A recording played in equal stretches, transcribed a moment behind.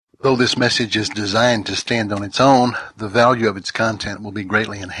Though this message is designed to stand on its own, the value of its content will be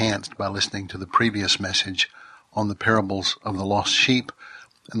greatly enhanced by listening to the previous message on the parables of the lost sheep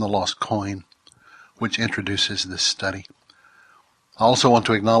and the lost coin, which introduces this study. I also want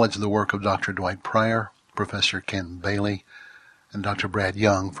to acknowledge the work of Dr. Dwight Pryor, Professor Ken Bailey, and Dr. Brad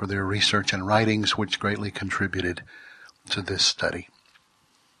Young for their research and writings, which greatly contributed to this study.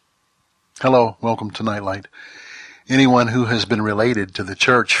 Hello, welcome to Nightlight. Anyone who has been related to the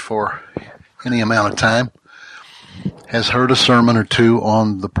church for any amount of time has heard a sermon or two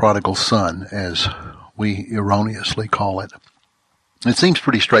on the prodigal son, as we erroneously call it. It seems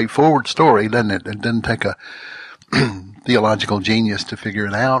pretty straightforward story, doesn't it? It doesn't take a theological genius to figure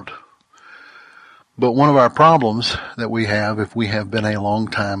it out. But one of our problems that we have, if we have been a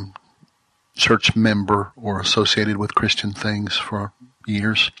long-time church member or associated with Christian things for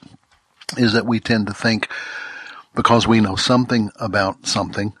years, is that we tend to think, because we know something about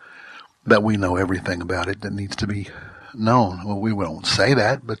something, that we know everything about it that needs to be known. Well, we won't say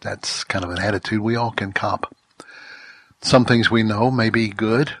that, but that's kind of an attitude we all can cop. Some things we know may be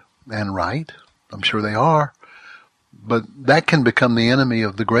good and right. I'm sure they are. But that can become the enemy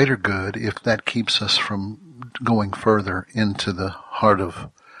of the greater good if that keeps us from going further into the heart of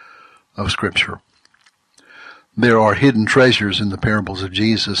Scripture. There are hidden treasures in the parables of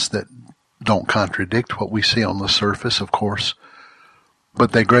Jesus that don't contradict what we see on the surface, of course,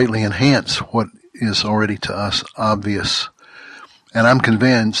 but they greatly enhance what is already to us obvious. And I'm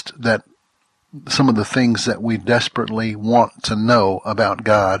convinced that some of the things that we desperately want to know about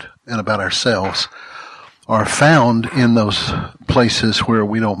God and about ourselves are found in those places where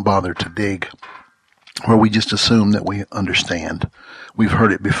we don't bother to dig, where we just assume that we understand. We've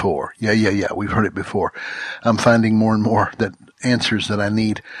heard it before. Yeah, we've heard it before. I'm finding more and more that answers that I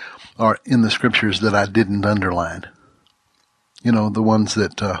need are in the scriptures that I didn't underline. You know, the ones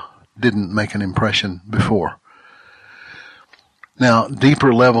that didn't make an impression before. Now,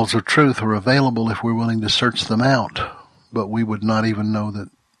 deeper levels of truth are available if we're willing to search them out, but we would not even know that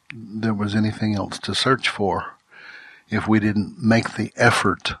there was anything else to search for if we didn't make the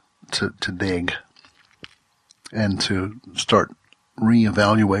effort to dig and to start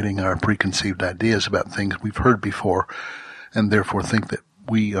reevaluating our preconceived ideas about things we've heard before and therefore think that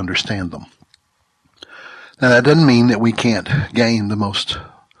we understand them. Now, that doesn't mean that we can't gain the most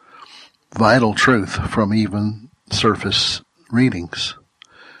vital truth from even surface readings.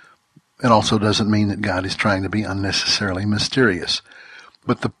 It also doesn't mean that God is trying to be unnecessarily mysterious.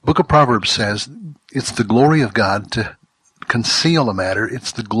 But the book of Proverbs says it's the glory of God to conceal a matter.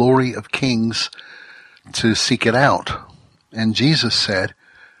 It's the glory of kings to seek it out. And Jesus said,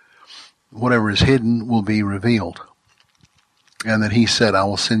 whatever is hidden will be revealed. And that he said, I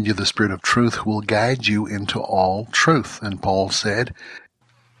will send you the Spirit of truth who will guide you into all truth. And Paul said,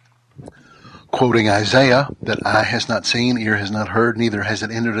 quoting Isaiah, that eye has not seen, ear has not heard, neither has it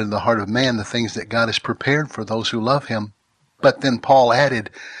entered into the heart of man the things that God has prepared for those who love him. But then Paul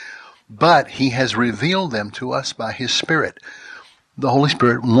added, but he has revealed them to us by his Spirit. The Holy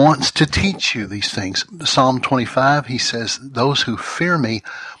Spirit wants to teach you these things. Psalm 25, he says, those who fear me,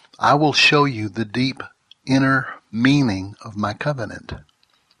 I will show you the deep inner meaning of my covenant.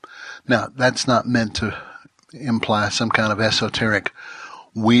 Now, that's not meant to imply some kind of esoteric,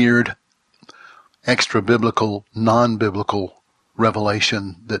 weird, extra-biblical, non-biblical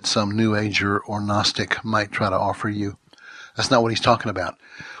revelation that some New Ager or Gnostic might try to offer you. That's not what he's talking about.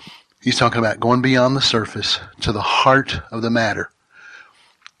 He's talking about going beyond the surface to the heart of the matter.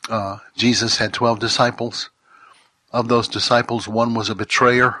 Jesus had 12 disciples. Of those disciples, one was a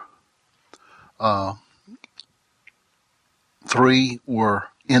betrayer. 3 were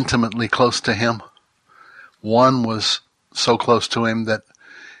intimately close to him. 1 was so close to him that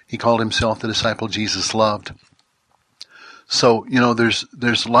he called himself the disciple Jesus loved. So, you know,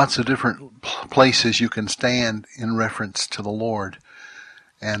 there's lots of different places you can stand in reference to the Lord.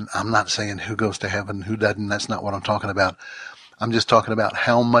 And I'm not saying who goes to heaven, who doesn't. That's not what I'm talking about. I'm just talking about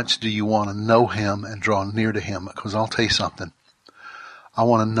how much do you want to know him and draw near to him. Because I'll tell you something. I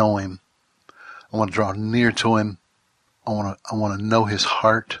want to know him. I want to draw near to him. I want to know his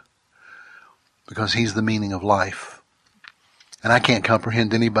heart, because he's the meaning of life. And I can't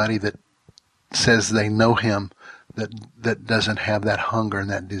comprehend anybody that says they know him that doesn't have that hunger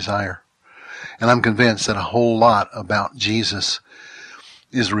and that desire. And I'm convinced that a whole lot about Jesus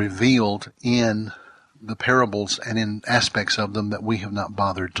is revealed in the parables and in aspects of them that we have not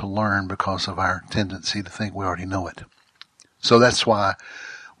bothered to learn because of our tendency to think we already know it. So that's why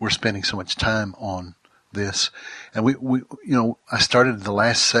we're spending so much time on this. And we I started the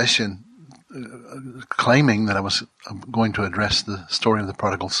last session claiming that I was going to address the story of the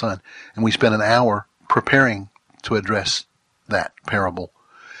prodigal son. And we spent an hour preparing to address that parable.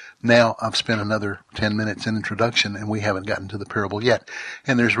 Now I've spent another 10 minutes in introduction, and we haven't gotten to the parable yet.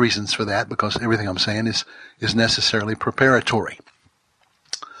 And there's reasons for that, because everything I'm saying is necessarily preparatory.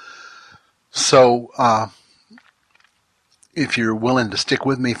 So if you're willing to stick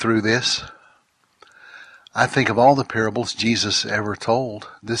with me through this, I think of all the parables Jesus ever told,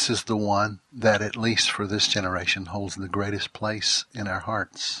 this is the one that, at least for this generation, holds the greatest place in our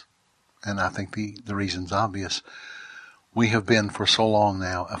hearts. And I think the reason's obvious. We have been for so long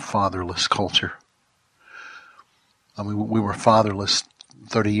now a fatherless culture. I mean, we were fatherless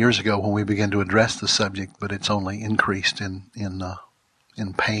 30 years ago when we began to address the subject, but it's only increased in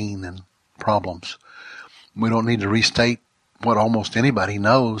pain and problems. We don't need to restate what almost anybody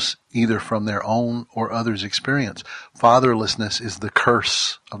knows, either from their own or others' experience. Fatherlessness is the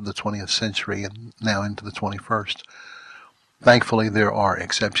curse of the 20th century and now into the 21st. Thankfully, there are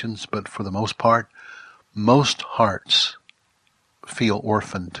exceptions, but for the most part, most hearts feel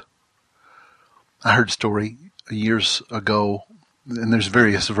orphaned. I heard a story years ago, and there's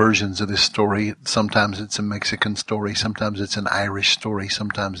various versions of this story. Sometimes it's a Mexican story, sometimes it's an Irish story,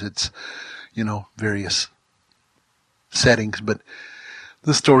 sometimes it's, various settings. But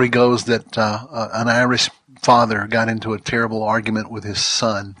the story goes that an Irish father got into a terrible argument with his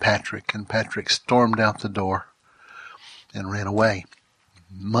son, Patrick, and Patrick stormed out the door and ran away.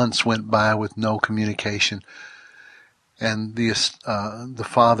 Months went by with no communication, and the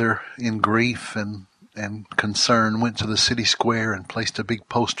father, in grief and concern, went to the city square and placed a big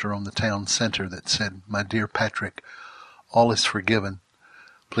poster on the town center that said, "My dear Patrick, all is forgiven.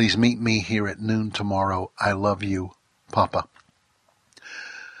 Please meet me here at noon tomorrow. I love you, Papa."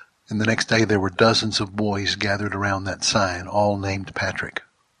 And the next day there were dozens of boys gathered around that sign, all named Patrick,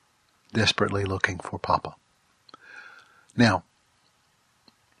 desperately looking for Papa. Now,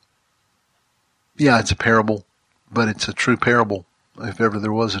 yeah, it's a parable, but it's a true parable. If ever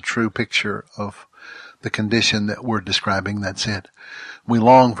there was a true picture of the condition that we're describing, that's it. We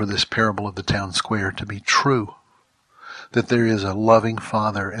long for this parable of the town square to be true, that there is a loving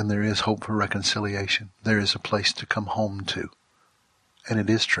Father and there is hope for reconciliation. There is a place to come home to, and it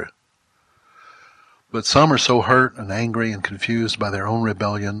is true. But some are so hurt and angry and confused by their own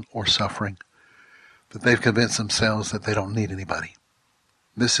rebellion or suffering that they've convinced themselves that they don't need anybody.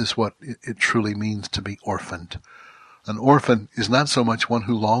 This is what it truly means to be orphaned. An orphan is not so much one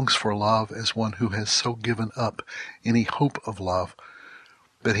who longs for love as one who has so given up any hope of love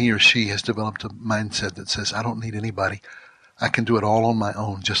that he or she has developed a mindset that says, I don't need anybody. I can do it all on my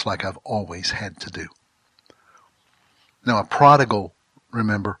own, just like I've always had to do. Now, a prodigal,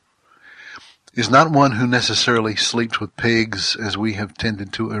 remember, is not one who necessarily sleeps with pigs, as we have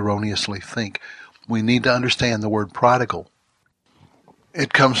tended to erroneously think. We need to understand the word prodigal.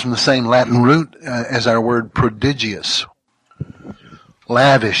 It comes from the same Latin root as our word prodigious,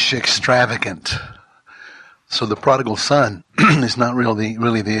 lavish, extravagant. So the prodigal son is not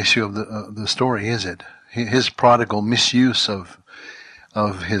really the issue of the story, is it? His prodigal misuse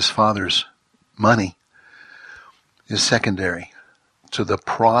of his father's money is secondary to the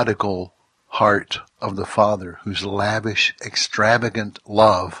prodigal heart of the Father, whose lavish, extravagant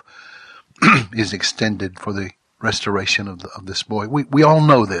love is extended for the restoration of this boy. We all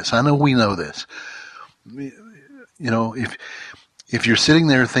know this. I know we know this. If you're sitting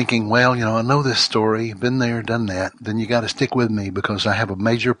there thinking, well, I know this story, been there, done that, then you got to stick with me, because I have a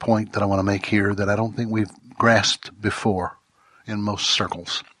major point that I want to make here that I don't think we've grasped before in most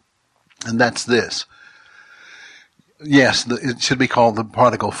circles. And that's this. Yes, it should be called the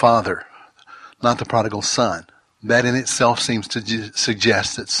prodigal father, not the prodigal son. That in itself seems to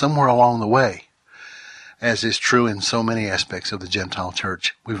suggest that somewhere along the way, as is true in so many aspects of the Gentile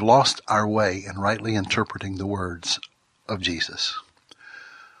church, we've lost our way in rightly interpreting the words of Jesus.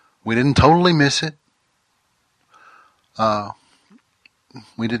 We didn't totally miss it.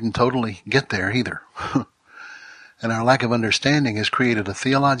 We didn't totally get there either. And our lack of understanding has created a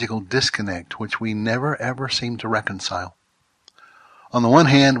theological disconnect which we never ever seem to reconcile. On the one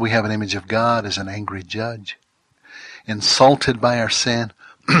hand, we have an image of God as an angry judge, insulted by our sin,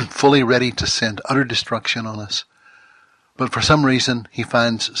 fully ready to send utter destruction on us. But for some reason, he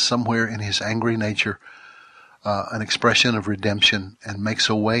finds somewhere in his angry nature an expression of redemption and makes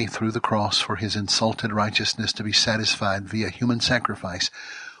a way through the cross for his insulted righteousness to be satisfied via human sacrifice,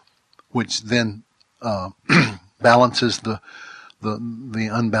 which then balances the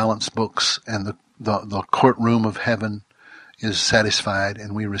unbalanced books, and the courtroom of heaven is satisfied,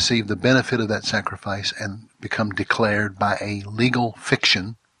 and we receive the benefit of that sacrifice and become declared by a legal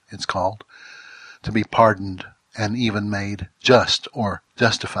fiction, it's called, to be pardoned and even made just or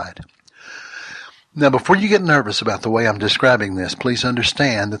justified. Now, before you get nervous about the way I'm describing this, please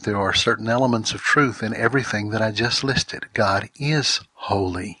understand that there are certain elements of truth in everything that I just listed. God is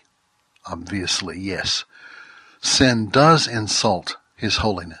holy. Obviously, yes. Sin does insult his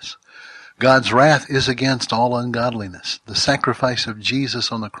holiness. God's wrath is against all ungodliness. The sacrifice of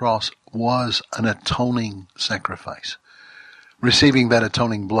Jesus on the cross was an atoning sacrifice. Receiving that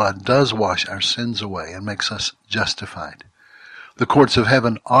atoning blood does wash our sins away and makes us justified. The courts of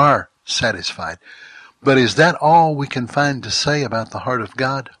heaven are satisfied. But is that all we can find to say about the heart of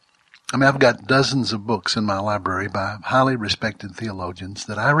God? I mean, I've got dozens of books in my library by highly respected theologians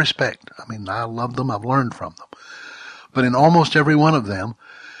that I respect. I mean, I love them. I've learned from them. But in almost every one of them,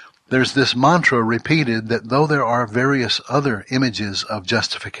 there's this mantra repeated that though there are various other images of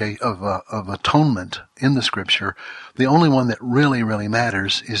justification, of atonement in the Scripture, the only one that really, really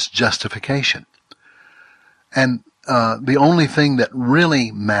matters is justification. And the only thing that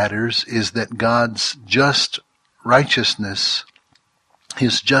really matters is that God's just righteousness,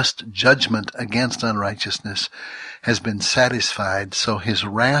 his just judgment against unrighteousness, has been satisfied, so his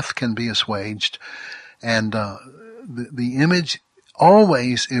wrath can be assuaged. And the image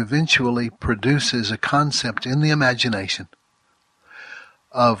always eventually produces a concept in the imagination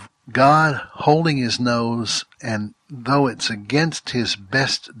of God holding his nose, and though it's against his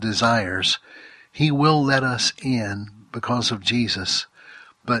best desires, he will let us in because of Jesus.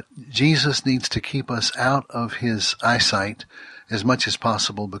 But Jesus needs to keep us out of his eyesight as much as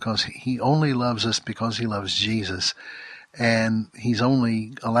possible, because he only loves us because he loves Jesus. And he's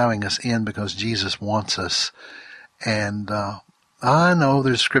only allowing us in because Jesus wants us. And I know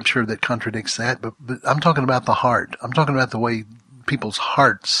there's scripture that contradicts that, but I'm talking about the heart. I'm talking about the way people's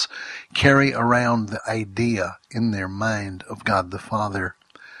hearts carry around the idea in their mind of God the Father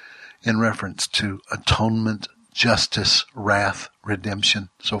in reference to atonement, justice, wrath, redemption,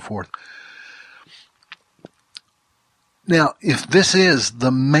 so forth. Now, if this is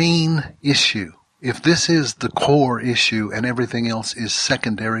the main issue, if this is the core issue and everything else is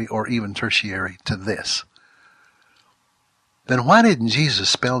secondary or even tertiary to this, then why didn't Jesus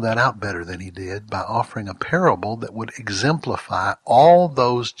spell that out better than he did by offering a parable that would exemplify all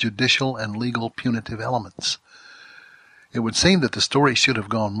those judicial and legal punitive elements? It would seem that the story should have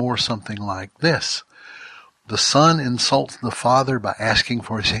gone more something like this. The son insults the father by asking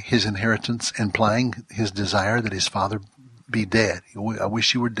for his inheritance, implying his desire that his father be dead. I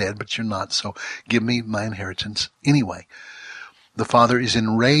wish you were dead, but you're not, so give me my inheritance anyway. The father is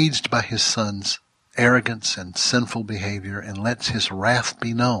enraged by his son's arrogance and sinful behavior and lets his wrath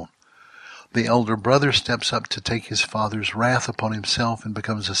be known. The elder brother steps up to take his father's wrath upon himself and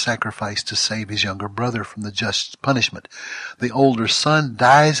becomes a sacrifice to save his younger brother from the just punishment. The older son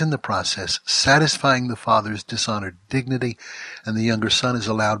dies in the process, satisfying the father's dishonored dignity, and the younger son is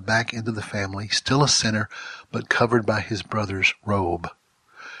allowed back into the family, still a sinner, but covered by his brother's robe.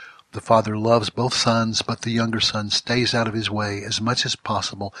 The father loves both sons, but the younger son stays out of his way as much as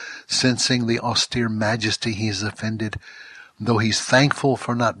possible, sensing the austere majesty he has offended. Though he's thankful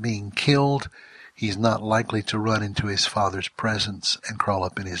for not being killed, he's not likely to run into his father's presence and crawl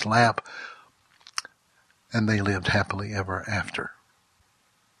up in his lap. And they lived happily ever after.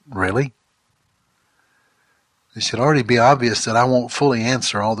 Really? It should already be obvious that I won't fully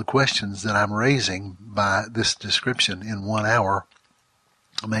answer all the questions that I'm raising by this description in 1 hour,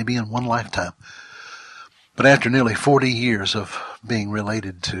 maybe in one lifetime. But after nearly 40 years of being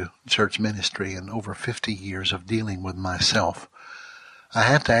related to church ministry and over 50 years of dealing with myself, I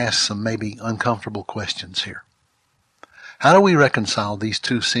have to ask some maybe uncomfortable questions here. How do we reconcile these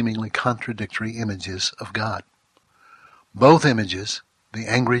two seemingly contradictory images of God? Both images, the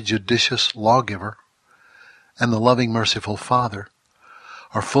angry judicious lawgiver and the loving merciful Father,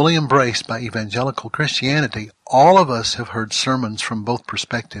 are fully embraced by evangelical Christianity. All of us have heard sermons from both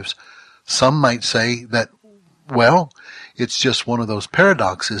perspectives. Some might say that, well, it's just one of those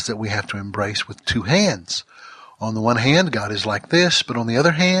paradoxes that we have to embrace with two hands. On the one hand, God is like this, but on the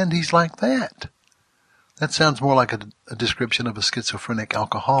other hand, he's like that. That sounds more like a description of a schizophrenic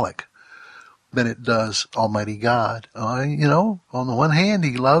alcoholic than it does Almighty God. On the one hand,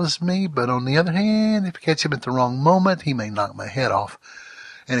 he loves me, but on the other hand, if I catch him at the wrong moment, he may knock my head off.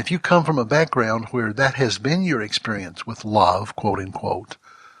 And if you come from a background where that has been your experience with love, quote unquote,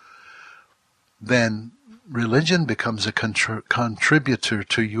 then religion becomes a contributor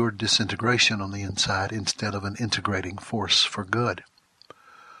to your disintegration on the inside instead of an integrating force for good.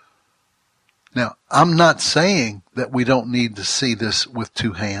 Now, I'm not saying that we don't need to see this with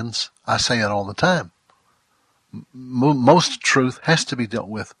two hands. I say it all the time. Most truth has to be dealt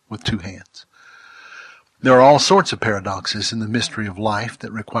with two hands. There are all sorts of paradoxes in the mystery of life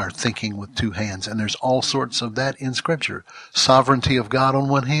that require thinking with two hands, and there's all sorts of that in Scripture. Sovereignty of God on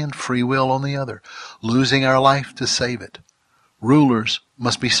one hand, free will on the other. Losing our life to save it. Rulers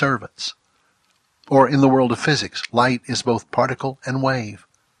must be servants. Or in the world of physics, light is both particle and wave.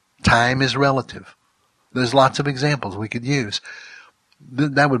 Time is relative. There's lots of examples we could use.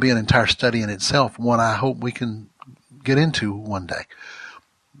 That would be an entire study in itself, one I hope we can get into one day.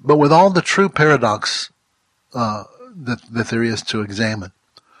 But with all the true paradox that there is to examine,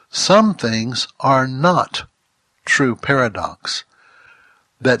 some things are not true paradox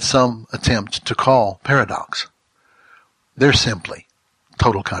that some attempt to call paradox. They're simply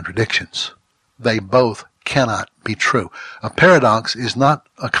total contradictions. They both cannot be true. A paradox is not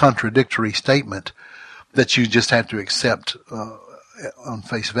a contradictory statement that you just have to accept on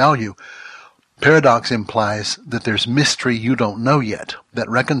face value. Paradox implies that there's mystery you don't know yet that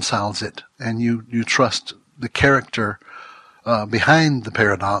reconciles it, and you trust the character behind the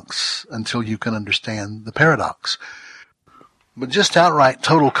paradox until you can understand the paradox. But just outright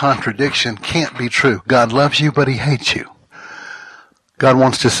total contradiction can't be true. God loves you, but He hates you. God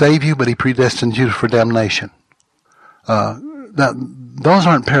wants to save you, but He predestined you for damnation. Those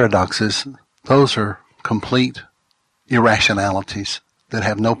aren't paradoxes. Those are complete irrationalities that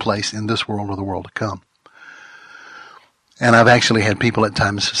have no place in this world or the world to come. And I've actually had people at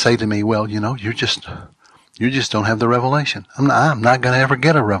times say to me, well, you just don't have the revelation. I'm not going to ever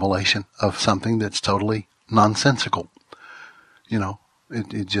get a revelation of something that's totally nonsensical.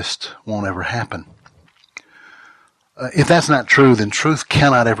 It just won't ever happen. If that's not true, then truth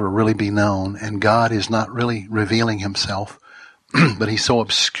cannot ever really be known, and God is not really revealing Himself, but He's so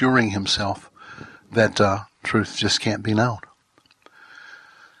obscuring Himself that truth just can't be known.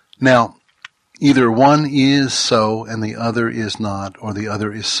 Now, either one is so and the other is not, or the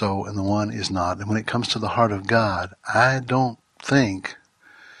other is so and the one is not. And when it comes to the heart of God, I don't think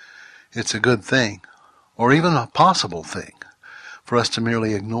it's a good thing, or even a possible thing, for us to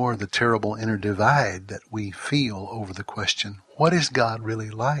merely ignore the terrible inner divide that we feel over the question, what is God really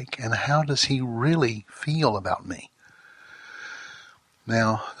like, and how does He really feel about me?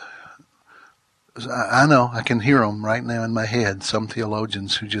 Now, I know, I can hear them right now in my head, some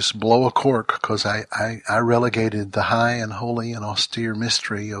theologians who just blow a cork because I relegated the high and holy and austere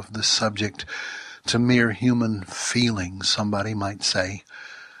mystery of this subject to mere human feelings, somebody might say.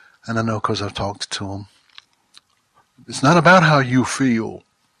 And I know because I've talked to them. It's not about how you feel.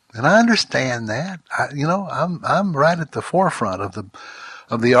 And I understand that. I'm right at the forefront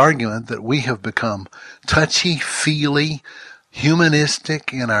of the argument that we have become touchy-feely,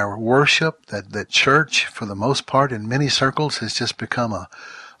 humanistic in our worship, that church, for the most part, in many circles, has just become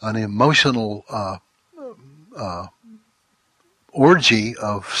an emotional orgy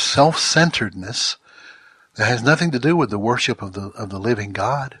of self-centeredness that has nothing to do with the worship of the living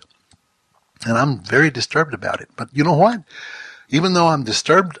God. And I'm very disturbed about it. But you know what? Even though I'm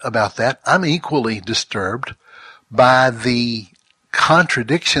disturbed about that, I'm equally disturbed by the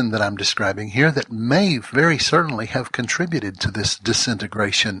contradiction that I'm describing here that may very certainly have contributed to this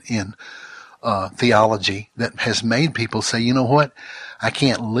disintegration in theology that has made people say, you know what, I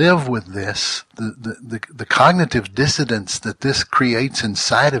can't live with this. The cognitive dissonance that this creates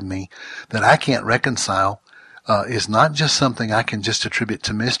inside of me that I can't reconcile is not just something I can just attribute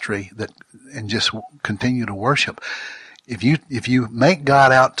to mystery and just continue to worship. If you make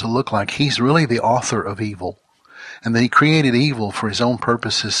God out to look like He's really the author of evil, and that He created evil for His own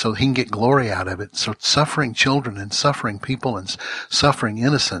purposes so He can get glory out of it. So suffering children and suffering people and suffering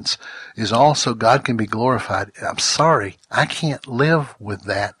innocents is also God can be glorified. I'm sorry, I can't live with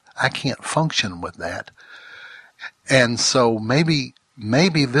that. I can't function with that. And so maybe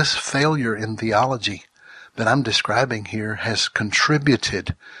this failure in theology that I'm describing here has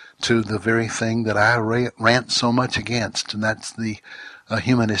contributed to the very thing that I rant so much against, and that's the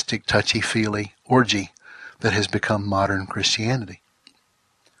humanistic touchy-feely orgy that has become modern Christianity.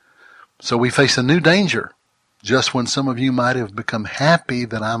 So we face a new danger, just when some of you might have become happy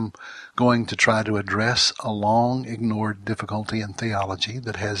that I'm going to try to address a long-ignored difficulty in theology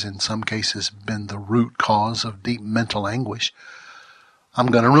that has in some cases been the root cause of deep mental anguish. I'm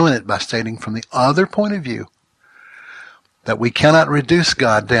going to ruin it by stating from the other point of view that we cannot reduce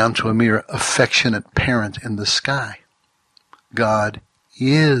God down to a mere affectionate parent in the sky. God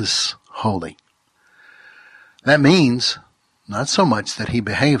is holy. That means not so much that He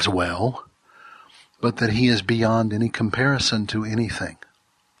behaves well, but that He is beyond any comparison to anything.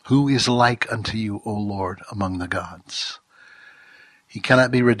 Who is like unto you, O Lord, among the gods? He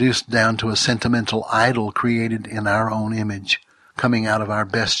cannot be reduced down to a sentimental idol created in our own image, coming out of our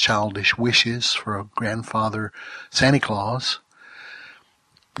best childish wishes for a grandfather Santa Claus.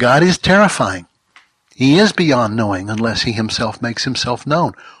 God is terrifying. He is beyond knowing unless he himself makes himself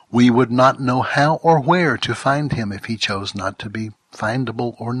known. We would not know how or where to find him if he chose not to be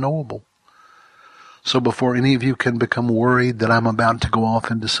findable or knowable. So before any of you can become worried that I'm about to go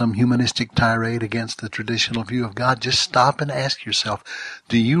off into some humanistic tirade against the traditional view of God, just stop and ask yourself,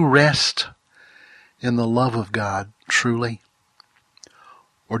 do you rest in the love of God truly?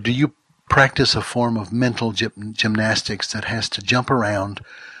 Or do you practice a form of mental gymnastics that has to jump around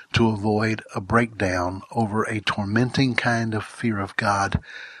to avoid a breakdown over a tormenting kind of fear of God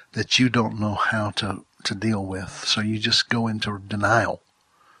that you don't know how to deal with? So you just go into denial.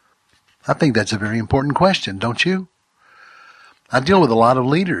 I think that's a very important question, don't you? I deal with a lot of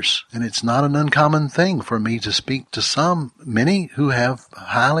leaders, and it's not an uncommon thing for me to speak to many who have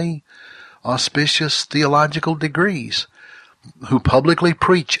highly auspicious theological degrees, who publicly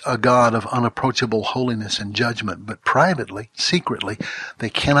preach a God of unapproachable holiness and judgment, but privately, secretly, they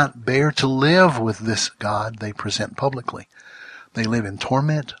cannot bear to live with this God they present publicly. They live in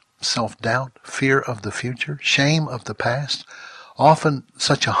torment, self-doubt, fear of the future, shame of the past, often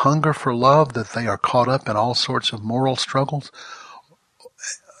such a hunger for love that they are caught up in all sorts of moral struggles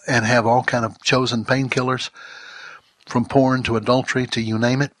and have all kind of chosen painkillers, from porn to adultery to you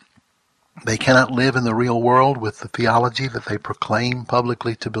name it. They cannot live in the real world with the theology that they proclaim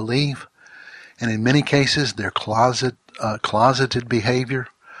publicly to believe. And in many cases, their closeted behavior,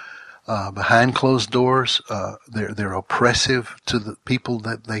 behind closed doors, they're oppressive to the people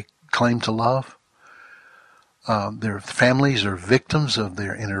that they claim to love. Their families are victims of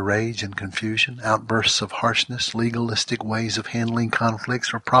their inner rage and confusion, outbursts of harshness, legalistic ways of handling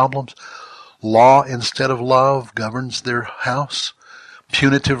conflicts or problems. Law instead of love governs their house.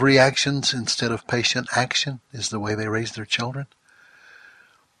 Punitive reactions instead of patient action is the way they raise their children.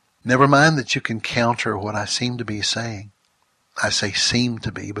 Never mind that you can counter what I seem to be saying. I say seem to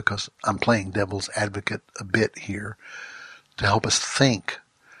be because I'm playing devil's advocate a bit here to help us think.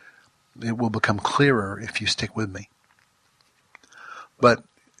 It will become clearer if you stick with me. But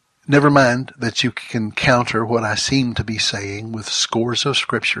never mind that you can counter what I seem to be saying with scores of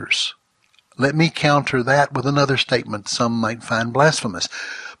scriptures. Let me counter that with another statement some might find blasphemous.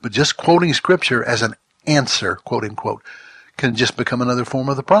 But just quoting scripture as an answer, quote unquote, can just become another form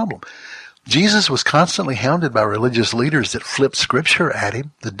of the problem. Jesus was constantly hounded by religious leaders that flipped scripture at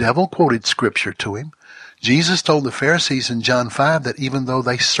him. The devil quoted scripture to him. Jesus told the Pharisees in John 5 that even though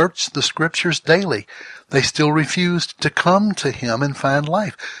they searched the scriptures daily, they still refused to come to him and find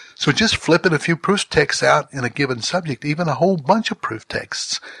life. So just flipping a few proof texts out in a given subject, even a whole bunch of proof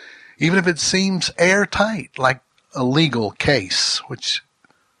texts, even if it seems airtight, like a legal case, which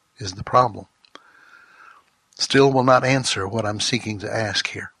is the problem, still will not answer what I'm seeking to ask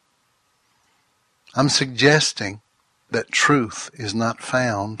here. I'm suggesting that truth is not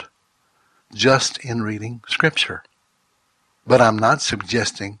found just in reading scripture. But I'm not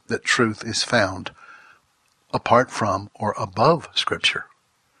suggesting that truth is found apart from or above scripture.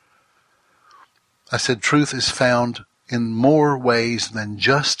 I said truth is found in more ways than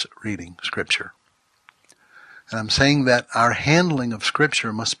just reading scripture. And I'm saying that our handling of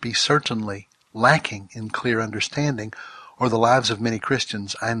scripture must be certainly lacking in clear understanding, or the lives of many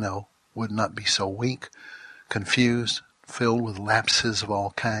Christians I know would not be so weak, confused, filled with lapses of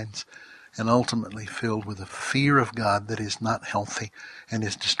all kinds, and ultimately filled with a fear of God that is not healthy and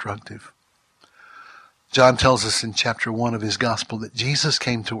is destructive. John tells us in chapter 1 of his gospel that Jesus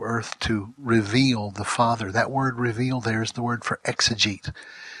came to earth to reveal the Father. That word reveal there is the word for exegete.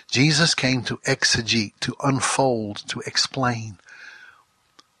 Jesus came to exegete, to unfold, to explain,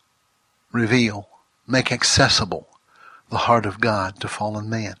 reveal, make accessible the heart of God to fallen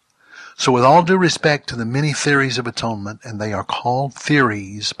man. So with all due respect to the many theories of atonement, and they are called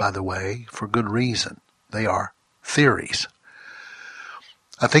theories, by the way, for good reason. They are theories.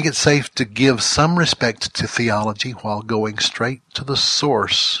 I think it's safe to give some respect to theology while going straight to the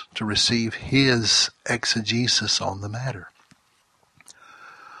source to receive his exegesis on the matter.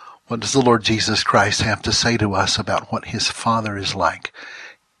 What does the Lord Jesus Christ have to say to us about what his Father is like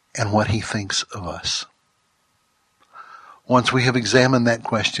and what he thinks of us? Once we have examined that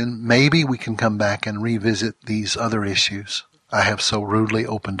question, maybe we can come back and revisit these other issues I have so rudely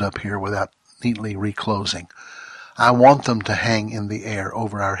opened up here without neatly reclosing. I want them to hang in the air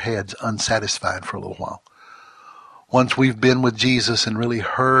over our heads unsatisfied for a little while. Once we've been with Jesus and really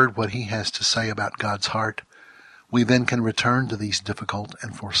heard what he has to say about God's heart, we then can return to these difficult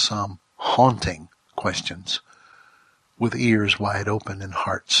and for some haunting questions with ears wide open and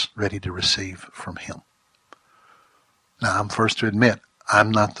hearts ready to receive from him. Now, I'm first to admit,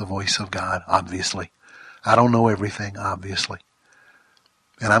 I'm not the voice of God, obviously. I don't know everything, obviously.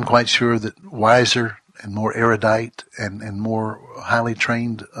 And I'm quite sure that wiser and more erudite and more highly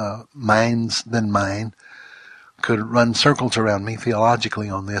trained minds than mine could run circles around me theologically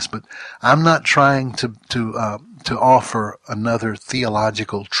on this, but I'm not trying to offer another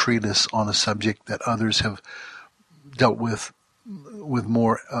theological treatise on a subject that others have dealt with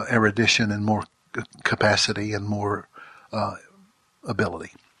more erudition and more capacity and more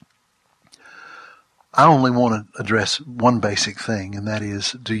ability. I only want to address one basic thing, and that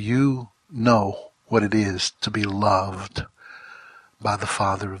is, do you know what it is to be loved by the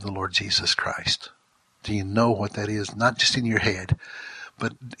Father of the Lord Jesus Christ? Do you know what that is? Not just in your head,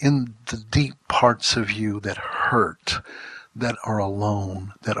 but in the deep parts of you that hurt, that are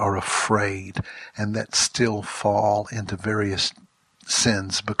alone, that are afraid, and that still fall into various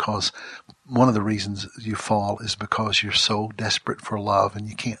sins, because one of the reasons you fall is because you're so desperate for love and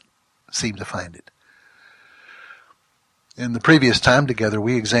you can't seem to find it. In the previous time together,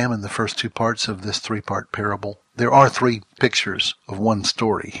 we examined the first two parts of this three-part parable. There are three pictures of one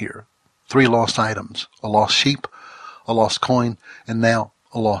story here. Three lost items: a lost sheep, a lost coin, and now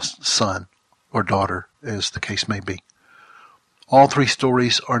a lost son or daughter, as the case may be. All three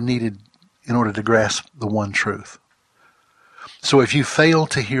stories are needed in order to grasp the one truth. So if you fail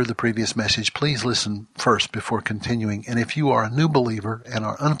to hear the previous message, please listen first before continuing. And if you are a new believer and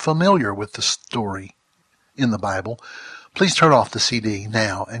are unfamiliar with the story in the Bible, please turn off the CD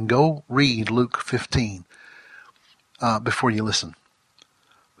now and go read Luke 15 before you listen.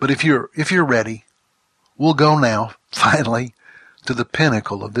 But if you're ready, we'll go now, finally, to the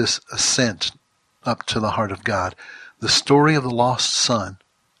pinnacle of this ascent up to the heart of God. The story of the lost son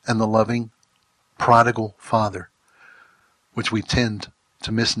and the loving prodigal father, which we tend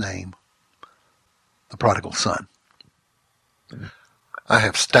to misname the prodigal son. I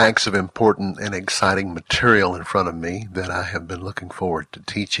have stacks of important and exciting material in front of me that I have been looking forward to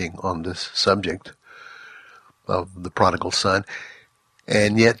teaching on this subject of the prodigal son.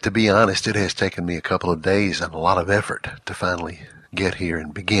 And yet, to be honest, it has taken me a couple of days and a lot of effort to finally get here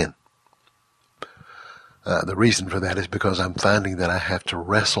and begin. The reason for that is because I'm finding that I have to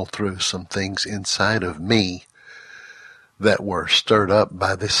wrestle through some things inside of me that were stirred up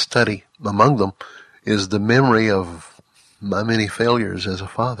by this study. Among them is the memory of my many failures as a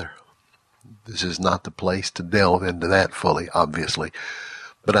father. This is not the place to delve into that fully, obviously.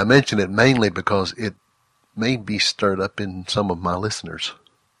 But I mention it mainly because it may be stirred up in some of my listeners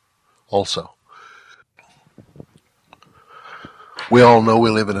also. We all know we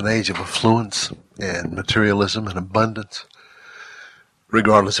live in an age of affluence and materialism and abundance,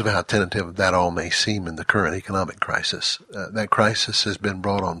 regardless of how tentative that all may seem in the current economic crisis. That crisis has been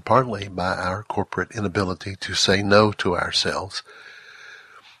brought on partly by our corporate inability to say no to ourselves.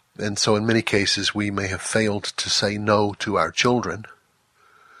 And so in many cases we may have failed to say no to our children.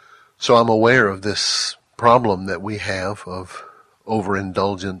 So I'm aware of this problem that we have of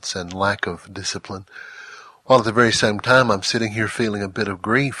overindulgence and lack of discipline, while at the very same time I'm sitting here feeling a bit of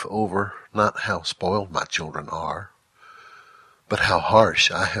grief over not how spoiled my children are, but how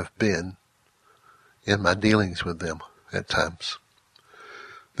harsh I have been in my dealings with them at times.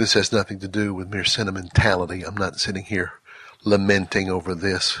 This has nothing to do with mere sentimentality. I'm not sitting here lamenting over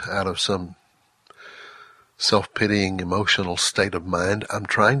this out of some self-pitying emotional state of mind. I'm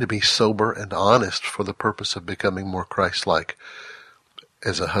trying to be sober and honest for the purpose of becoming more Christ-like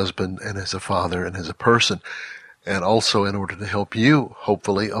as a husband and as a father and as a person, and also in order to help you,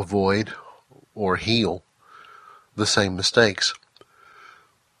 hopefully, avoid or heal the same mistakes.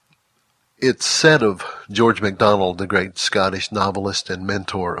 It's said of George MacDonald, the great Scottish novelist and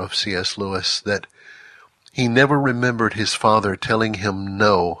mentor of C.S. Lewis, that he never remembered his father telling him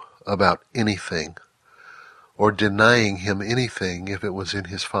no about anything or denying him anything if it was in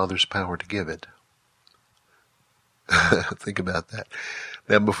his father's power to give it. Think about that.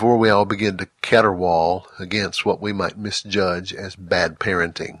 Now, before we all begin to caterwaul against what we might misjudge as bad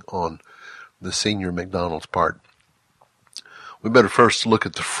parenting on the senior MacDonald's part, we better first look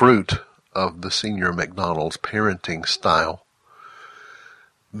at the fruit of the senior MacDonald's parenting style,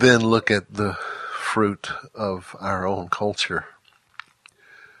 then look at the fruit of our own culture.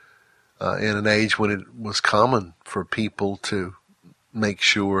 In an age when it was common for people to make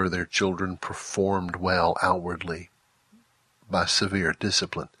sure their children performed well outwardly by severe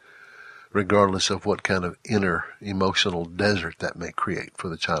discipline, regardless of what kind of inner emotional desert that may create for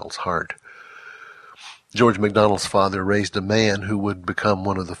the child's heart. George MacDonald's father raised a man who would become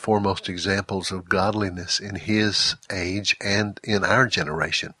one of the foremost examples of godliness in his age and in our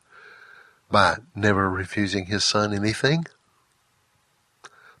generation, By never refusing his son anything?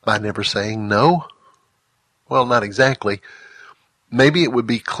 By never saying no? Well, not exactly. Maybe it would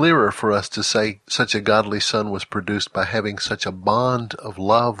be clearer for us to say such a godly son was produced by having such a bond of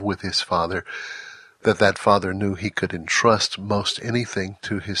love with his father that father knew he could entrust most anything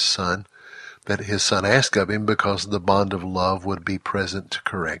to his son that his son asked of him, because the bond of love would be present to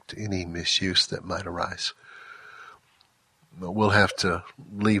correct any misuse that might arise. We'll have to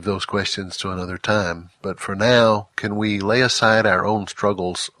leave those questions to another time. But for now, can we lay aside our own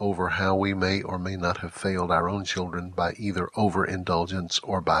struggles over how we may or may not have failed our own children by either overindulgence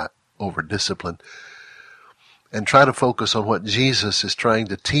or by overdiscipline, and try to focus on what Jesus is trying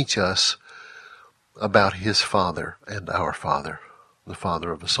to teach us about his Father and our Father, the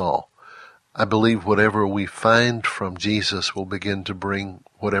Father of us all? I believe whatever we find from Jesus will begin to bring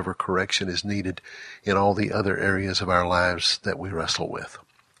whatever correction is needed in all the other areas of our lives that we wrestle with.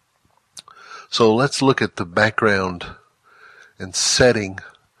 So let's look at the background and setting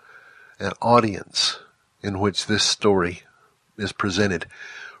and audience in which this story is presented.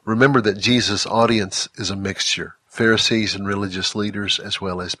 Remember that Jesus' audience is a mixture: Pharisees and religious leaders, as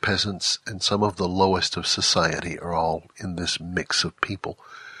well as peasants, and some of the lowest of society are all in this mix of people.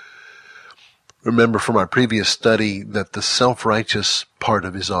 Remember from our previous study that the self-righteous part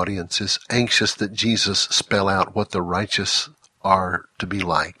of his audience is anxious that Jesus spell out what the righteous are to be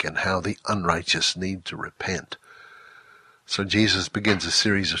like and how the unrighteous need to repent. So Jesus begins a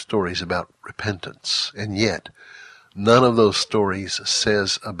series of stories about repentance, and yet none of those stories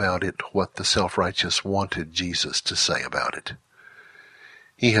says about it what the self-righteous wanted Jesus to say about it.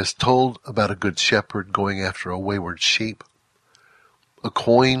 He has told about a good shepherd going after a wayward sheep, a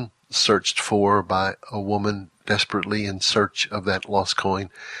coin searched for by a woman desperately in search of that lost coin,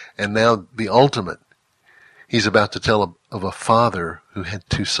 and now the ultimate. He's about to tell of a father who had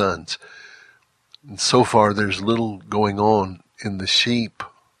two sons. And so far there's little going on in the sheep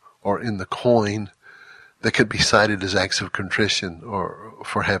or in the coin that could be cited as acts of contrition or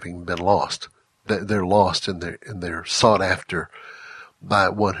for having been lost. They're lost and they're sought after by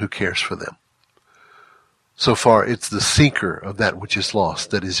one who cares for them. So far, it's the seeker of that which is lost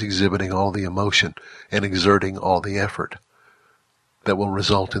that is exhibiting all the emotion and exerting all the effort that will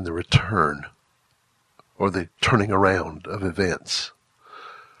result in the return or the turning around of events.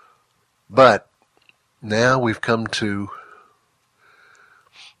 But now we've come to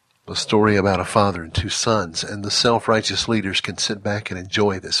a story about a father and two sons, and the self-righteous leaders can sit back and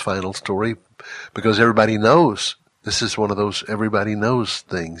enjoy this final story because everybody knows. This is one of those everybody knows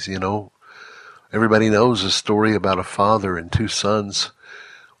things, you know. Everybody knows a story about a father and two sons.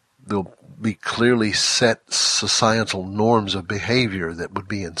 There'll be clearly set societal norms of behavior that would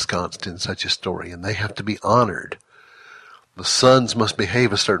be ensconced in such a story, and they have to be honored. The sons must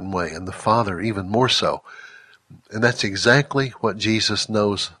behave a certain way, and the father even more so. And that's exactly what Jesus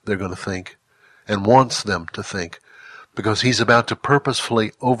knows they're going to think and wants them to think, because he's about to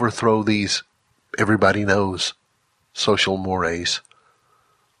purposefully overthrow these everybody knows social mores,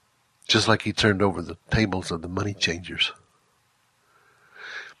 just like he turned over the tables of the money changers.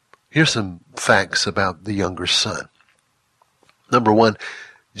 Here's some facts about the younger son. Number one,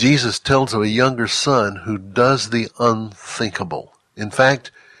 Jesus tells of a younger son who does the unthinkable. In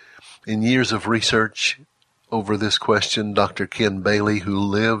fact, in years of research over this question, Dr. Ken Bailey, who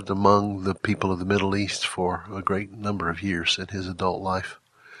lived among the people of the Middle East for a great number of years in his adult life,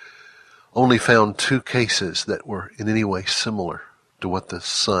 only found 2 cases that were in any way similar to what the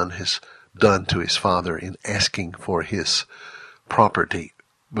son has done to his father in asking for his property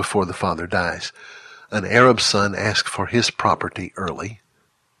before the father dies. An Arab son asked for his property early.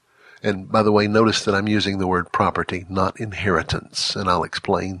 And by the way, notice that I'm using the word property, not inheritance, and I'll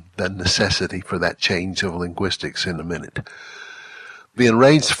explain the necessity for that change of linguistics in a minute. The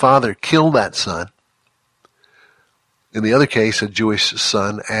enraged father killed that son. In the other case, a Jewish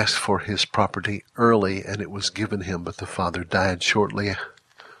son asked for his property early, and it was given him, but the father died shortly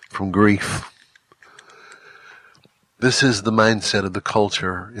from grief. This is the mindset of the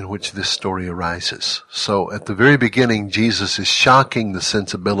culture in which this story arises. So at the very beginning, Jesus is shocking the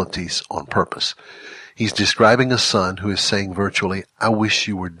sensibilities on purpose. He's describing a son who is saying virtually, I wish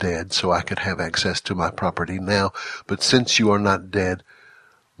you were dead so I could have access to my property now, but since you are not dead,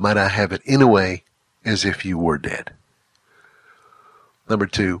 might I have it in a way as if you were dead. Number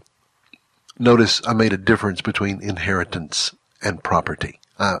 2, notice I made a difference between inheritance and property.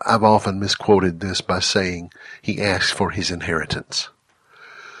 I've often misquoted this by saying he asked for his inheritance.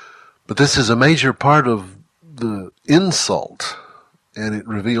 But this is a major part of the insult, and it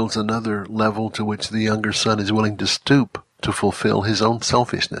reveals another level to which the younger son is willing to stoop to fulfill his own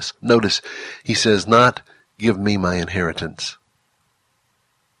selfishness. Notice, he says not, give me my inheritance.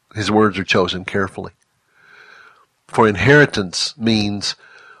 His words are chosen carefully. For inheritance means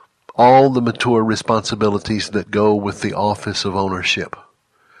all the mature responsibilities that go with the office of ownership.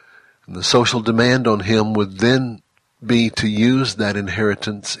 And the social demand on him would then be to use that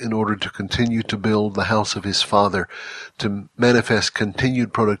inheritance in order to continue to build the house of his father, to manifest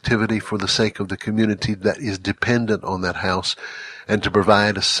continued productivity for the sake of the community that is dependent on that house, and to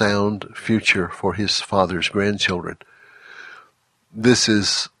provide a sound future for his father's grandchildren. This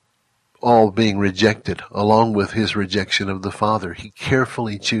is all being rejected, along with his rejection of the father. He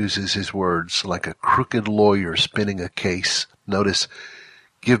carefully chooses his words like a crooked lawyer spinning a case. Notice,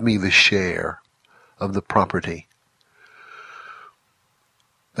 give me the share of the property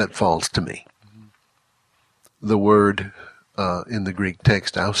that falls to me. The word in the Greek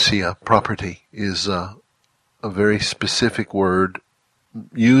text, ousia, property, is a very specific word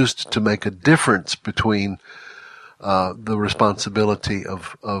used to make a difference between the responsibility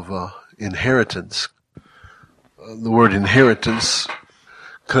of inheritance. The word inheritance,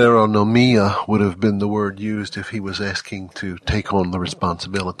 kleronomia, would have been the word used if he was asking to take on the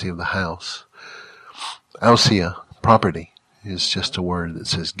responsibility of the house. Ousia, property, is just a word that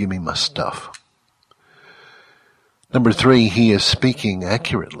says, give me my stuff. Number 3, he is speaking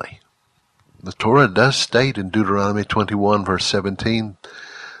accurately. The Torah does state in Deuteronomy 21, verse 17,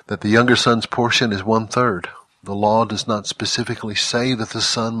 that the younger son's portion is 1/3. The law does not specifically say that the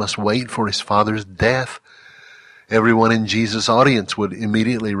son must wait for his father's death. Everyone in Jesus' audience would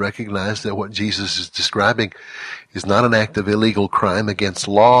immediately recognize that what Jesus is describing is not an act of illegal crime against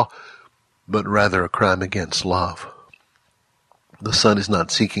law, but rather a crime against love. The son is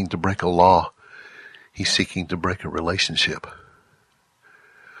not seeking to break a law. He's seeking to break a relationship.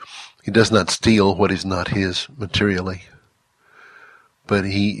 He does not steal what is not his materially, but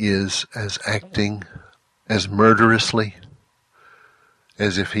he is acting as murderously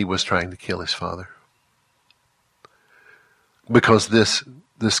as if he was trying to kill his father. Because this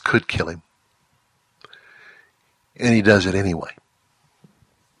could kill him. And he does it anyway.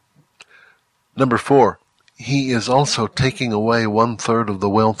 Number 4, he is also taking away 1/3 of the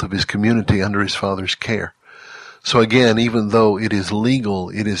wealth of his community under his father's care. So again, even though it is legal,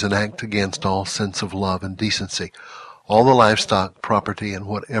 it is an act against all sense of love and decency. All the livestock, property, and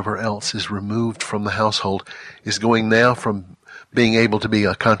whatever else is removed from the household is going now from being able to be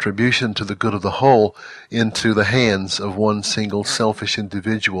a contribution to the good of the whole into the hands of one single selfish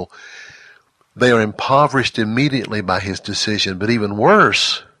individual. They are impoverished immediately by his decision, but even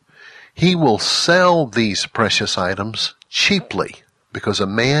worse, he will sell these precious items cheaply because a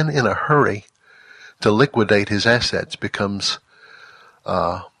man in a hurry to liquidate his assets becomes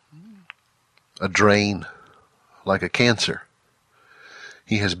a drain, like a cancer.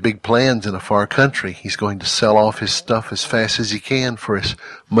 He has big plans in a far country. He's going to sell off his stuff as fast as he can for as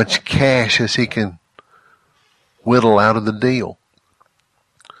much cash as he can whittle out of the deal.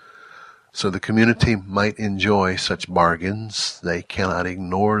 So the community might enjoy such bargains. They cannot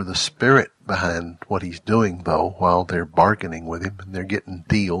ignore the spirit behind what he's doing, though, while they're bargaining with him and they're getting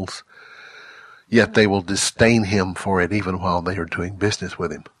deals. Yet they will disdain him for it even while they are doing business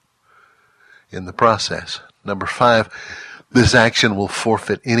with him in the process. Number 5, this action will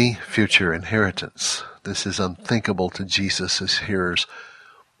forfeit any future inheritance. This is unthinkable to Jesus' hearers.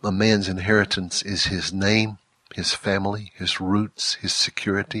 A man's inheritance is his name, his family, his roots, his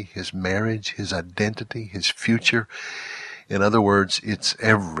security, his marriage, his identity, his future. In other words, it's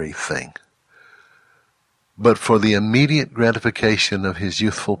everything. But for the immediate gratification of his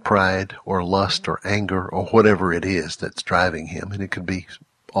youthful pride or lust or anger or whatever it is that's driving him, and it could be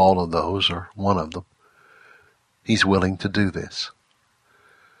all of those or one of them, he's willing to do this.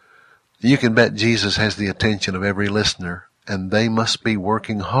 You can bet Jesus has the attention of every listener, and they must be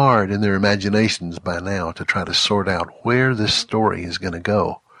working hard in their imaginations by now to try to sort out where this story is going to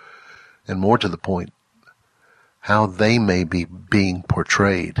go, and more to the point, how they may be being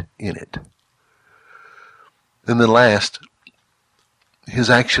portrayed in it. And then last, his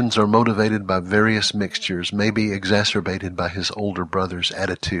actions are motivated by various mixtures, maybe exacerbated by his older brother's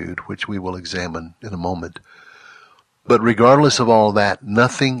attitude, which we will examine in a moment. But regardless of all that,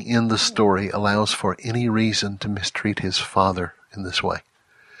 nothing in the story allows for any reason to mistreat his father in this way.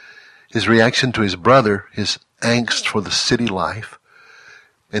 His reaction to his brother, his angst for the city life,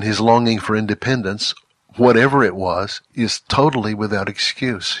 and his longing for independence, whatever it was, is totally without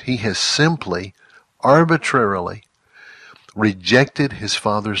excuse. He has simply, arbitrarily rejected his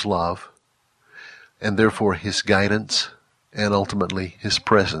father's love, and therefore his guidance, and ultimately his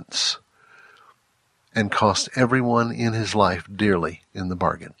presence. and cost everyone in his life dearly in the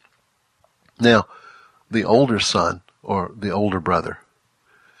bargain. Now, the older son, or the older brother.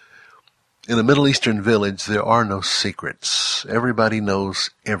 In a Middle Eastern village, there are no secrets. Everybody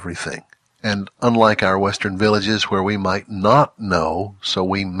knows everything. And unlike our Western villages where we might not know, so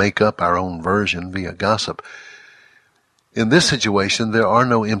we make up our own version via gossip, in this situation, there are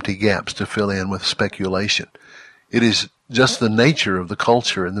no empty gaps to fill in with speculation. It is just the nature of the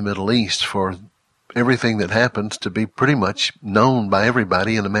culture in the Middle East for everything that happens to be pretty much known by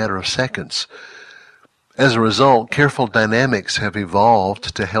everybody in a matter of seconds. As a result, careful dynamics have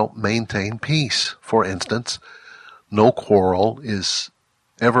evolved to help maintain peace. For instance, no quarrel is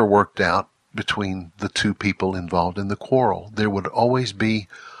ever worked out between the two people involved in the quarrel. There would always be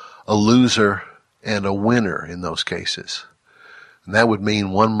a loser and a winner in those cases. And that would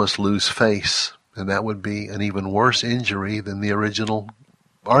mean one must lose face, and that would be an even worse injury than the original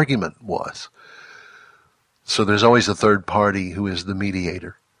argument was. So there's always a third party who is the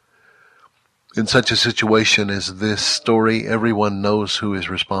mediator. In such a situation as this story, everyone knows who is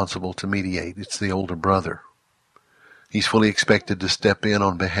responsible to mediate. It's the older brother. He's fully expected to step in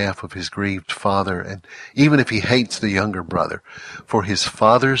on behalf of his grieved father, and even if he hates the younger brother, for his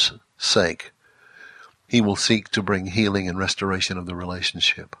father's sake, he will seek to bring healing and restoration of the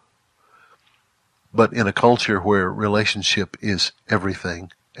relationship. But in a culture where relationship is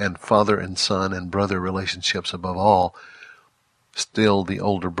everything, and father and son and brother relationships above all, still the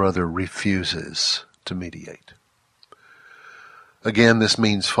older brother refuses to mediate. Again, this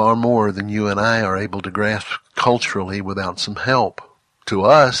means far more than you and I are able to grasp culturally without some help. To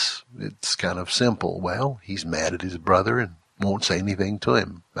us, it's kind of simple. Well, he's mad at his brother and won't say anything to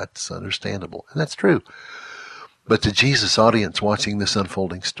him. That's understandable. And that's true. But to Jesus' audience watching this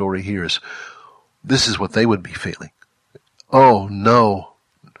unfolding story here, this is what they would be feeling. Oh, no.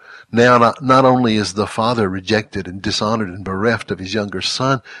 Now, not only is the father rejected and dishonored and bereft of his younger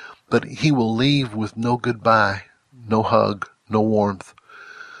son, but he will leave with no goodbye, no hug, no warmth,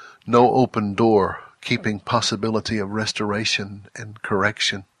 no open door, keeping possibility of restoration and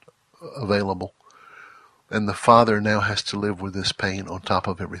correction available. And the father now has to live with this pain on top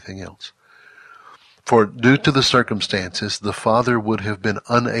of everything else. For due to the circumstances, the father would have been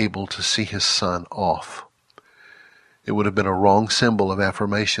unable to see his son off. It would have been a wrong symbol of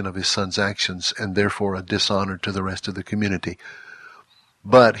affirmation of his son's actions and therefore a dishonor to the rest of the community.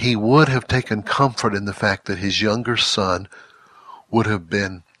 But he would have taken comfort in the fact that his younger son would have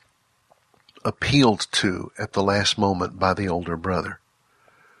been appealed to at the last moment by the older brother.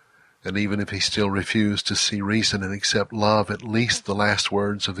 And even if he still refused to see reason and accept love, at least the last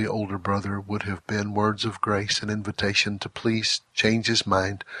words of the older brother would have been words of grace and invitation to please change his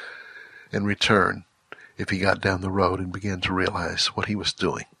mind and return if he got down the road and began to realize what he was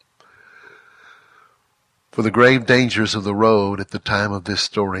doing. For the grave dangers of the road at the time of this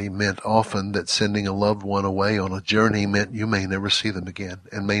story meant often that sending a loved one away on a journey meant you may never see them again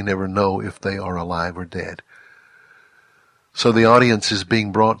and may never know if they are alive or dead. So the audience is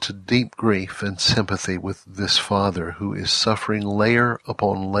being brought to deep grief and sympathy with this father who is suffering layer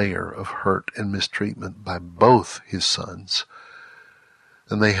upon layer of hurt and mistreatment by both his sons.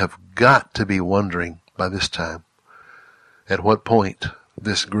 And they have got to be wondering by this time at what point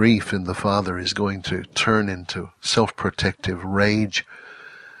this grief in the father is going to turn into self-protective rage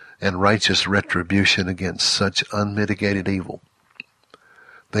and righteous retribution against such unmitigated evil.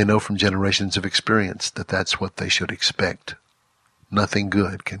 They know from generations of experience that that's what they should expect. Nothing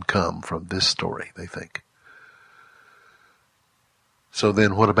good can come from this story, they think. So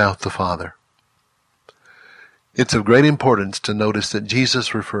then what about the father? It's of great importance to notice that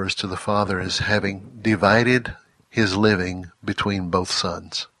Jesus refers to the father as having divided his living between both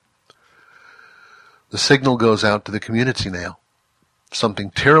sons. The signal goes out to the community now.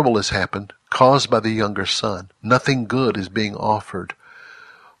 Something terrible has happened, caused by the younger son. Nothing good is being offered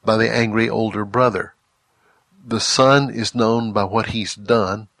by the angry older brother. The son is known by what he's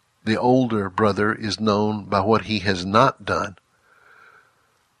done. The older brother is known by what he has not done.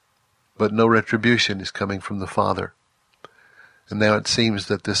 But no retribution is coming from the father. And now it seems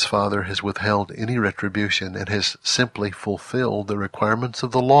that this father has withheld any retribution and has simply fulfilled the requirements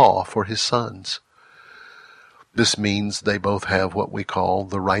of the law for his sons. This means they both have what we call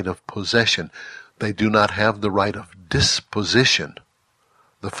the right of possession. They do not have the right of disposition.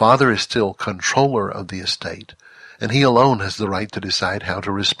 The father is still controller of the estate, and he alone has the right to decide how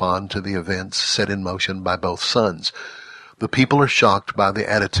to respond to the events set in motion by both sons. The people are shocked by the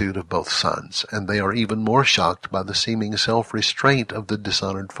attitude of both sons, and they are even more shocked by the seeming self-restraint of the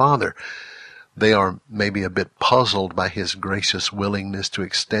dishonored father. They are maybe a bit puzzled by his gracious willingness to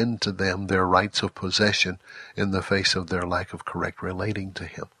extend to them their rights of possession in the face of their lack of correct relating to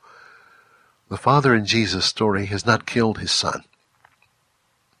him. The Father in Jesus' story has not killed his Son.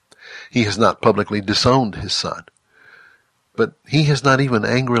 He has not publicly disowned his Son. But he has not even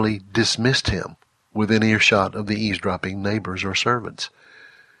angrily dismissed him within earshot of the eavesdropping neighbors or servants.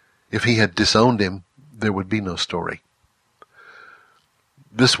 If he had disowned him, there would be no story.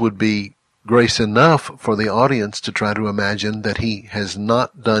 This would be grace enough for the audience to try to imagine that he has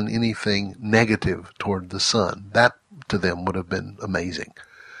not done anything negative toward the Son. That to them would have been amazing.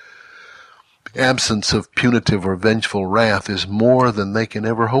 The absence of punitive or vengeful wrath is more than they can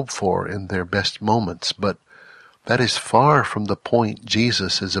ever hope for in their best moments, but that is far from the point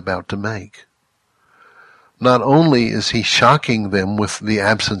Jesus is about to make. Not only is he shocking them with the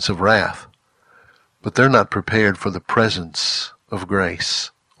absence of wrath, but they're not prepared for the presence of grace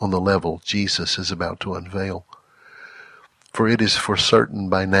on the level Jesus is about to unveil. For it is for certain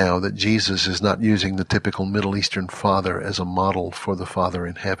by now that Jesus is not using the typical Middle Eastern father as a model for the Father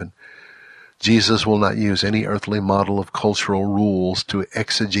in heaven. Jesus will not use any earthly model of cultural rules to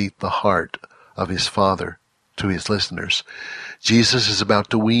exegete the heart of his Father to his listeners. Jesus is about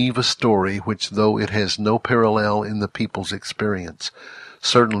to weave a story which, though it has no parallel in the people's experience,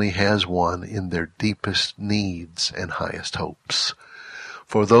 certainly has one in their deepest needs and highest hopes.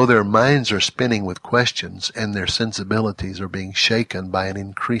 For though their minds are spinning with questions and their sensibilities are being shaken by an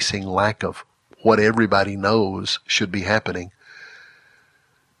increasing lack of what everybody knows should be happening,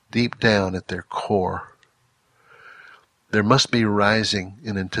 deep down at their core, there must be rising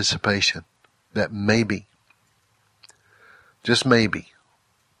in anticipation that maybe, just maybe,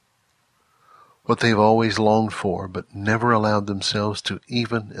 what they've always longed for but never allowed themselves to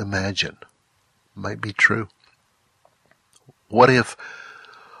even imagine might be true. What if,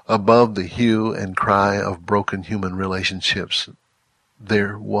 above the hue and cry of broken human relationships,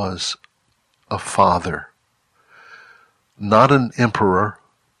 there was a Father, not an emperor,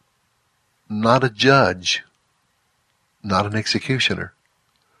 not a judge, not an executioner,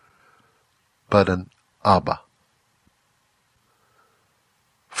 but an Abba.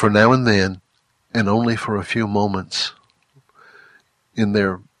 For now and then, and only for a few moments in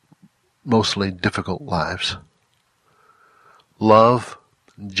their mostly difficult lives, love,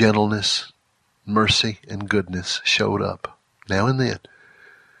 gentleness, mercy, and goodness showed up, now and then.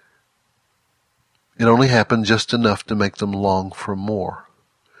 It only happened just enough to make them long for more.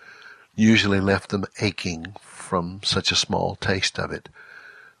 Usually left them aching from such a small taste of it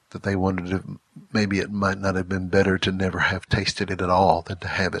that they wondered if maybe it might not have been better to never have tasted it at all than to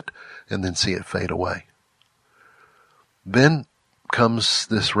have it and then see it fade away. Then comes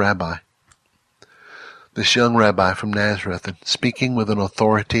this rabbi, this young rabbi from Nazareth, and speaking with an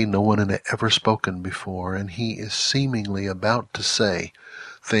authority no one had ever spoken before, and he is seemingly about to say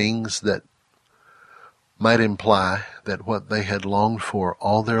things that might imply that what they had longed for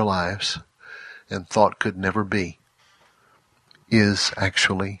all their lives and thought could never be is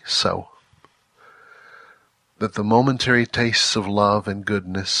actually so. That the momentary tastes of love and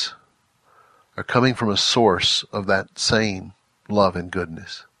goodness are coming from a source of that same love and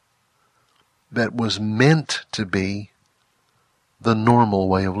goodness that was meant to be the normal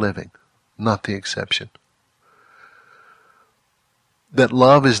way of living, not the exception. That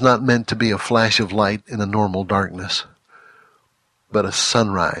love is not meant to be a flash of light in a normal darkness, but a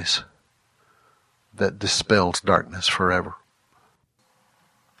sunrise that dispels darkness forever.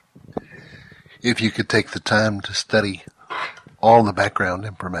 If you could take the time to study all the background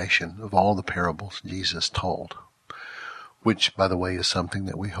information of all the parables Jesus told, which, by the way, is something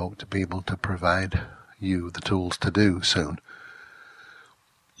that we hope to be able to provide you the tools to do soon,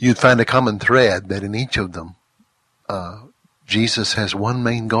 you'd find a common thread that in each of them, Jesus has one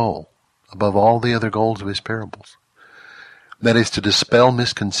main goal above all the other goals of his parables. That is to dispel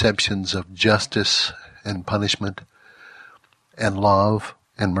misconceptions of justice and punishment and love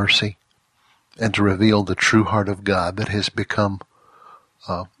and mercy, and to reveal the true heart of God that has become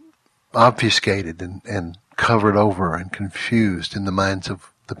obfuscated and covered over and confused in the minds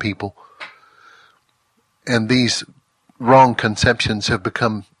of the people. And these wrong conceptions have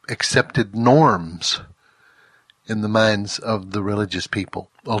become accepted norms in the minds of the religious people,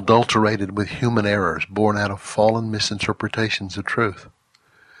 adulterated with human errors born out of fallen misinterpretations of truth.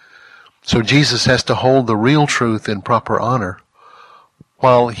 So Jesus has to hold the real truth in proper honor,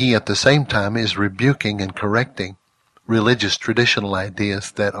 while he at the same time is rebuking and correcting religious traditional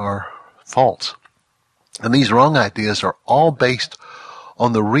ideas that are false. And these wrong ideas are all based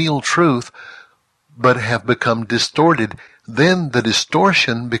on the real truth, but have become distorted. Then the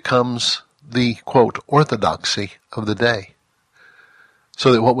distortion becomes the, quote, orthodoxy of the day,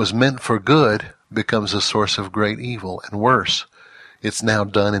 so that what was meant for good becomes a source of great evil, and worse, it's now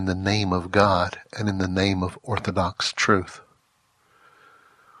done in the name of God and in the name of orthodox truth.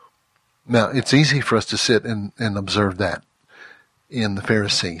 Now, it's easy for us to sit and observe that in the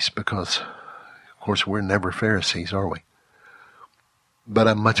Pharisees because, of course, we're never Pharisees, are we? But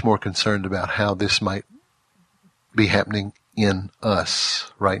I'm much more concerned about how this might be happening in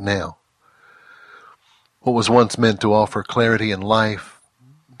us right now. What was once meant to offer clarity and life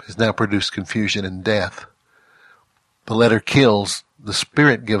has now produced confusion and death. The letter kills, the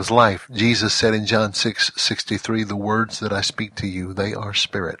Spirit gives life. Jesus said in John 6:63, "The words that I speak to you, they are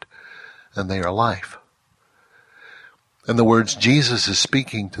spirit, and they are life." And the words Jesus is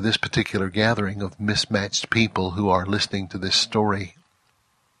speaking to this particular gathering of mismatched people who are listening to this story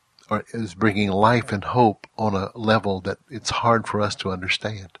is bringing life and hope on a level that it's hard for us to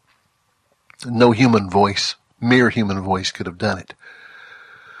understand. No human voice, mere human voice, could have done it.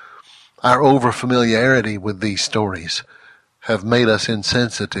 Our overfamiliarity with these stories have made us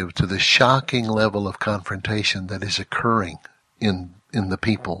insensitive to the shocking level of confrontation that is occurring in the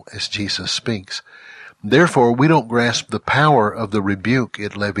people as Jesus speaks. Therefore, we don't grasp the power of the rebuke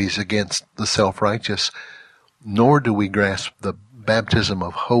it levies against the self-righteous, nor do we grasp the baptism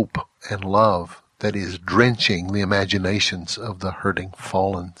of hope and love that is drenching the imaginations of the hurting,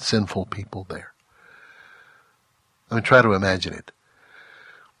 fallen, sinful people there. I mean, try to imagine it.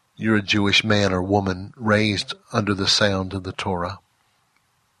 You're a Jewish man or woman raised under the sound of the Torah.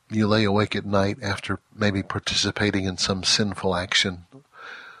 You lay awake at night after maybe participating in some sinful action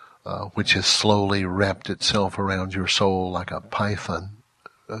which has slowly wrapped itself around your soul like a python,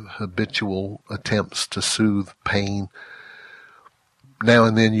 habitual attempts to soothe pain. Now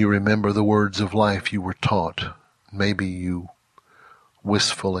and then you remember the words of life you were taught. Maybe you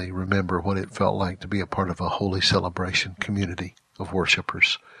wistfully remember what it felt like to be a part of a holy celebration community of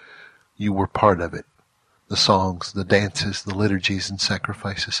worshipers. You were part of it. The songs, the dances, the liturgies and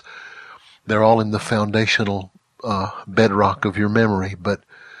sacrifices, they're all in the foundational bedrock of your memory. But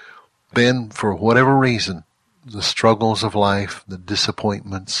then, for whatever reason, the struggles of life, the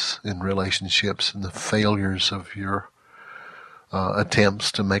disappointments in relationships, and the failures of your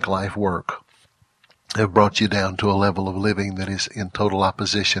attempts to make life work have brought you down to a level of living that is in total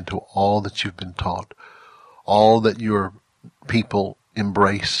opposition to all that you've been taught, all that your people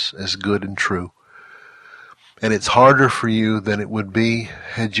embrace as good and true. And it's harder for you than it would be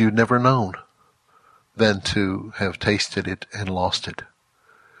had you never known than to have tasted it and lost it.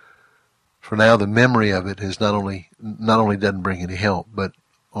 For now, the memory of it is not only doesn't bring any help, but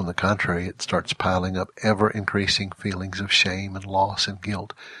on the contrary, it starts piling up ever-increasing feelings of shame and loss and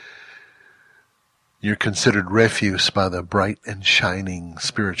guilt. You're considered refuse by the bright and shining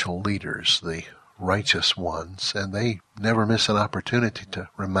spiritual leaders, the righteous ones, and they never miss an opportunity to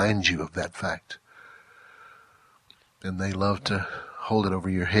remind you of that fact. And they love to hold it over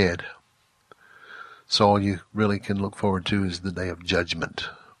your head. So all you really can look forward to is the day of judgment.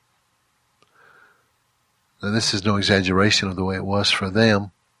 Now, this is no exaggeration of the way it was for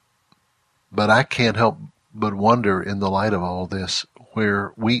them, but I can't help but wonder in the light of all this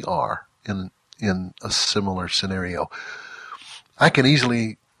where we are in a similar scenario. I can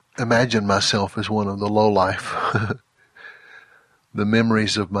easily imagine myself as one of the lowlife. The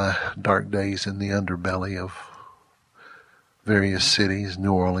memories of my dark days in the underbelly of various cities,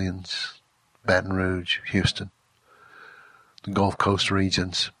 New Orleans, Baton Rouge, Houston, the Gulf Coast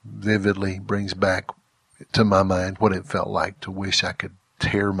regions, vividly brings back to my mind what it felt like to wish I could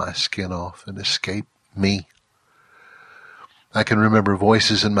tear my skin off and escape me. I can remember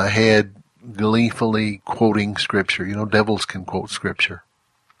voices in my head gleefully quoting Scripture. You know, devils can quote Scripture.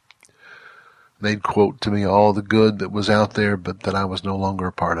 They'd quote to me all the good that was out there, but that I was no longer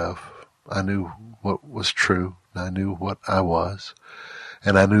a part of. I knew what was true. I knew what I was.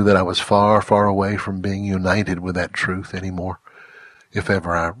 And I knew that I was far, far away from being united with that truth anymore, if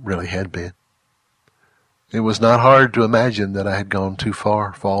ever I really had been. It was not hard to imagine that I had gone too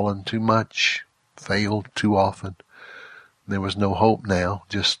far, fallen too much, failed too often. There was no hope now,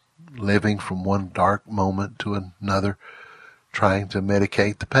 just living from one dark moment to another, trying to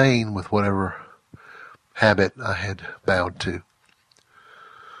medicate the pain with whatever habit I had bowed to.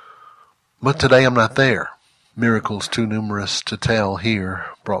 But today I'm not there. Miracles too numerous to tell here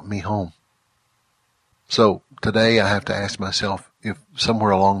brought me home. So today I have to ask myself if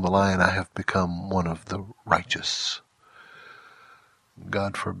somewhere along the line I have become one of the righteous.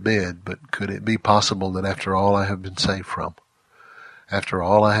 God forbid, but could it be possible that after all I have been saved from, after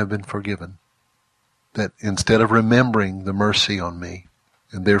all I have been forgiven, that instead of remembering the mercy on me,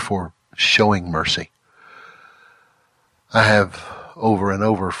 and therefore showing mercy. I have over and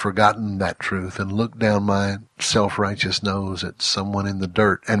over forgotten that truth and looked down my self-righteous nose at someone in the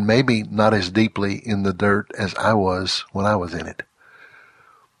dirt, and maybe not as deeply in the dirt as I was when I was in it.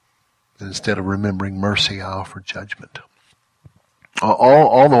 And instead of remembering mercy, I offer judgment.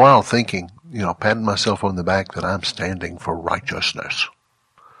 All the while thinking, patting myself on the back that I'm standing for righteousness.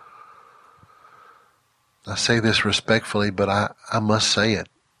 I say this respectfully, but I must say it,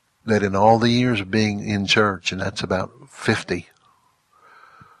 that in all the years of being in church, and that's about 50,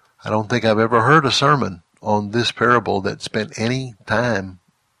 I don't think I've ever heard a sermon on this parable that spent any time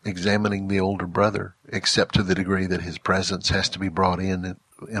examining the older brother, except to the degree that his presence has to be brought in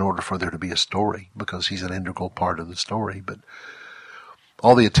order for there to be a story, because he's an integral part of the story. But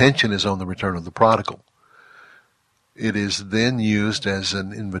all the attention is on the return of the prodigal. It is then used as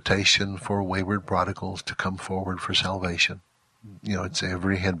an invitation for wayward prodigals to come forward for salvation. It's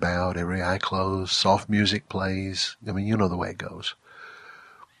every head bowed, every eye closed, soft music plays. You know the way it goes.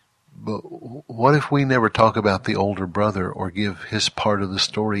 But what if we never talk about the older brother or give his part of the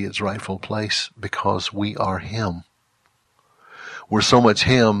story its rightful place because we are him? We're so much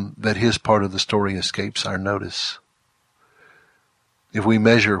him that his part of the story escapes our notice. If we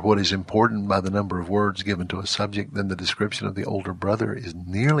measure what is important by the number of words given to a subject, then the description of the older brother is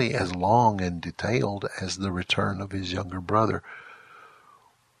nearly as long and detailed as the return of his younger brother.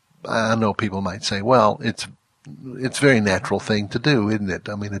 I know people might say, well, it's a very natural thing to do, isn't it?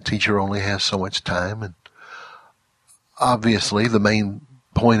 A teacher only has so much time, and obviously the main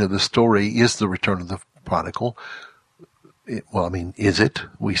point of the story is the return of the prodigal. Is it?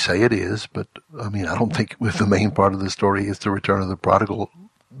 We say it is, but I don't think the main part of the story is the return of the prodigal,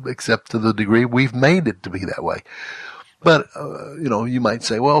 except to the degree we've made it to be that way. But, you might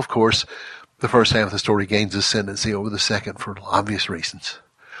say, well, of course, the first half of the story gains ascendancy over the second for obvious reasons.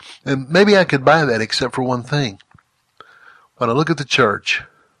 And maybe I could buy that, except for one thing. When I look at the church,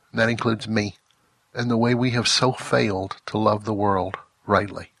 and that includes me, and the way we have so failed to love the world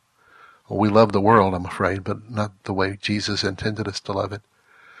rightly. Well, we love the world, I'm afraid, but not the way Jesus intended us to love it.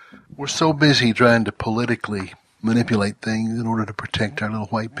 We're so busy trying to politically manipulate things in order to protect our little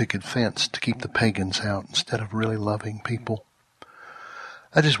white picket fence to keep the pagans out instead of really loving people.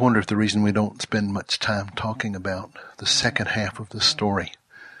 I just wonder if the reason we don't spend much time talking about the second half of the story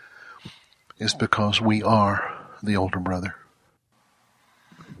is because we are the older brother.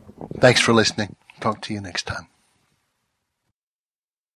 Thanks for listening. Talk to you next time.